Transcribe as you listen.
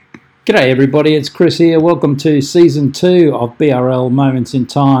G'day everybody, it's Chris here. Welcome to Season 2 of BRL Moments in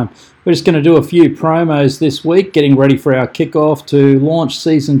Time. We're just going to do a few promos this week, getting ready for our kickoff to launch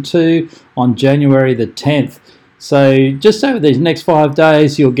Season 2 on January the 10th. So just over these next 5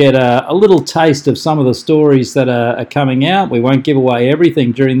 days, you'll get a little taste of some of the stories that are coming out. We won't give away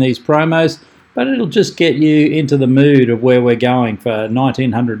everything during these promos, but it'll just get you into the mood of where we're going for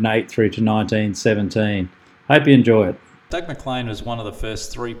 1908 through to 1917. Hope you enjoy it. Doug MacLean was one of the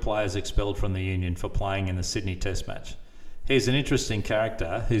first 3 players expelled from the Union for playing in the Sydney Test match. He's an interesting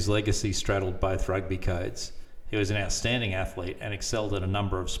character whose legacy straddled both rugby codes. He was an outstanding athlete and excelled at a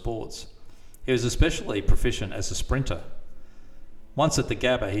number of sports. He was especially proficient as a sprinter. Once at the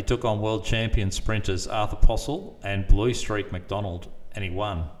Gabba, he took on world champion sprinters Arthur Postle and Blue Streak McDonald, and he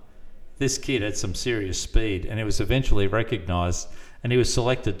won. This kid had some serious speed, and it was eventually recognised, and he was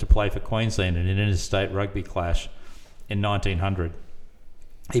selected to play for Queensland in an interstate rugby clash in 1900.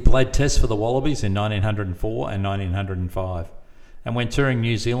 He played tests for the Wallabies in 1904 and 1905, and when touring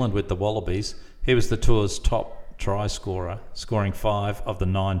New Zealand with the Wallabies, he was the tour's top try scorer, scoring 5 of the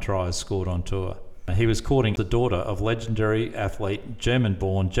 9 tries scored on tour. He was courting the daughter of legendary athlete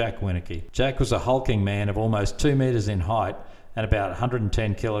German-born Jack Winicky. Jack was a hulking man of almost 2 metres in height and about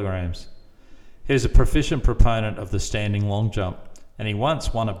 110 kilograms. He was a proficient proponent of the standing long jump, and he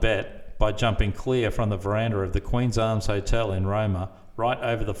once won a bet by jumping clear from the veranda of the Queen's Arms Hotel in Roma right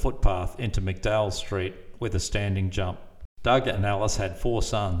over the footpath into McDowell Street with a standing jump. Doug and Alice had 4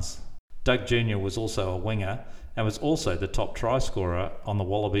 sons. Doug Jr. was also a winger and was also the top try scorer on the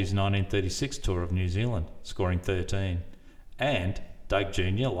Wallabies 1936 tour of New Zealand, scoring 13. And Doug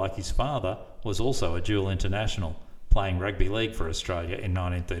Jr., like his father, was also a dual international, playing rugby league for Australia in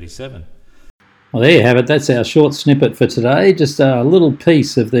 1937. Well, there you have it. That's our short snippet for today. Just a little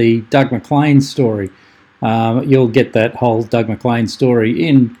piece of the Doug MacLean story. You'll get that whole Doug MacLean story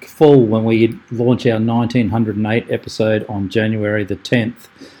in full when we launch our 1908 episode on January the 10th.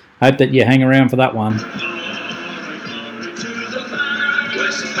 Hope that you hang around for that one.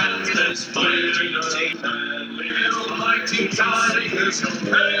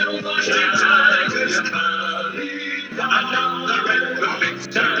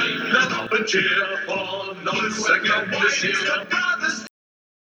 Cheer for no second this year.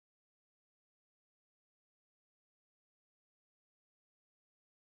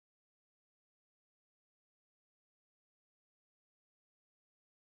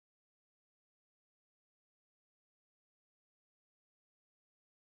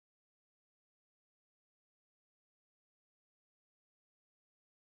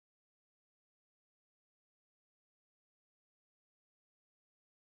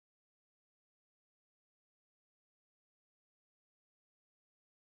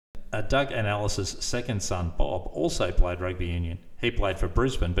 Doug and Alice's second son, Bob, also played rugby union. He played for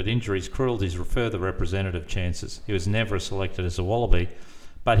Brisbane, but injuries crippled his further representative chances. He was never selected as a Wallaby,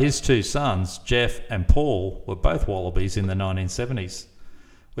 but his 2 sons, Jeff and Paul, were both Wallabies in the 1970s,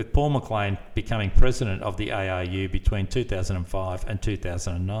 with Paul MacLean becoming president of the ARU between 2005 and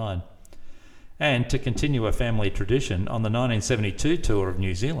 2009. And to continue a family tradition, on the 1972 tour of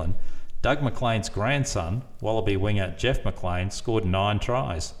New Zealand, Doug MacLean's grandson, Wallaby winger Jeff MacLean, scored 9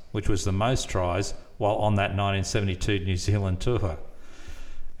 tries, which was the most tries while on that 1972 New Zealand tour.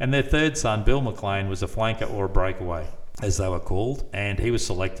 And their third son, Bill MacLean, was a flanker or a breakaway, as they were called, and he was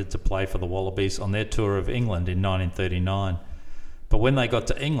selected to play for the Wallabies on their tour of England in 1939. But when they got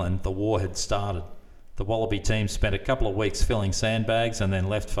to England, the war had started. The Wallaby team spent a couple of weeks filling sandbags and then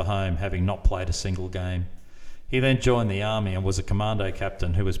left for home, having not played a single game. He then joined the army and was a commando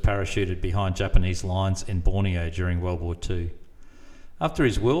captain who was parachuted behind Japanese lines in Borneo during World War II. After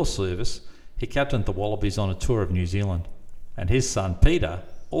his war service, he captained the Wallabies on a tour of New Zealand, and his son Peter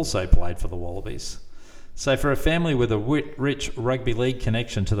also played for the Wallabies. So for a family with a rich rugby league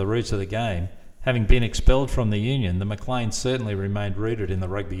connection to the roots of the game, having been expelled from the Union, the MacLeans certainly remained rooted in the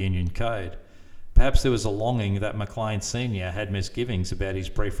rugby union code. Perhaps there was a longing that MacLean Sr. had misgivings about his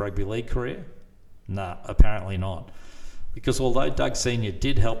brief rugby league career? No, apparently not. Because although Doug Sr.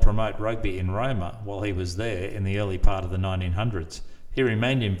 did help promote rugby in Roma while he was there in the early part of the 1900s, he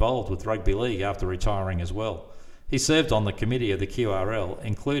remained involved with rugby league after retiring as well. He served on the committee of the QRL,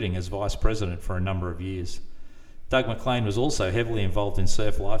 including as vice president for a number of years. Doug MacLean was also heavily involved in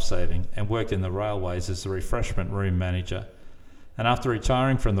surf lifesaving and worked in the railways as the refreshment room manager. And after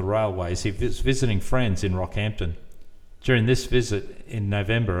retiring from the railways, he was visiting friends in Rockhampton. During this visit in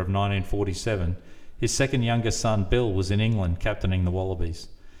November of 1947, his second youngest son Bill was in England captaining the Wallabies.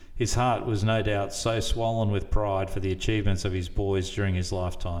 His heart was no doubt so swollen with pride for the achievements of his boys during his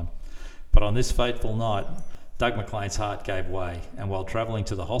lifetime. But on this fateful night, Doug McLean's heart gave way, and while travelling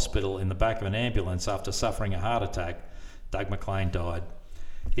to the hospital in the back of an ambulance after suffering a heart attack, Doug McLean died.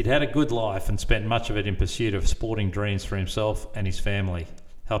 He'd had a good life and spent much of it in pursuit of sporting dreams for himself and his family,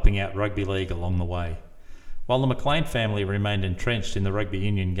 helping out rugby league along the way. While the McLean family remained entrenched in the rugby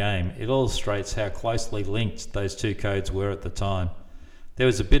union game, it illustrates how closely linked those two codes were at the time. There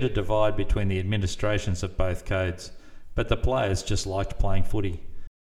was a bit of divide between the administrations of both codes, but the players just liked playing footy.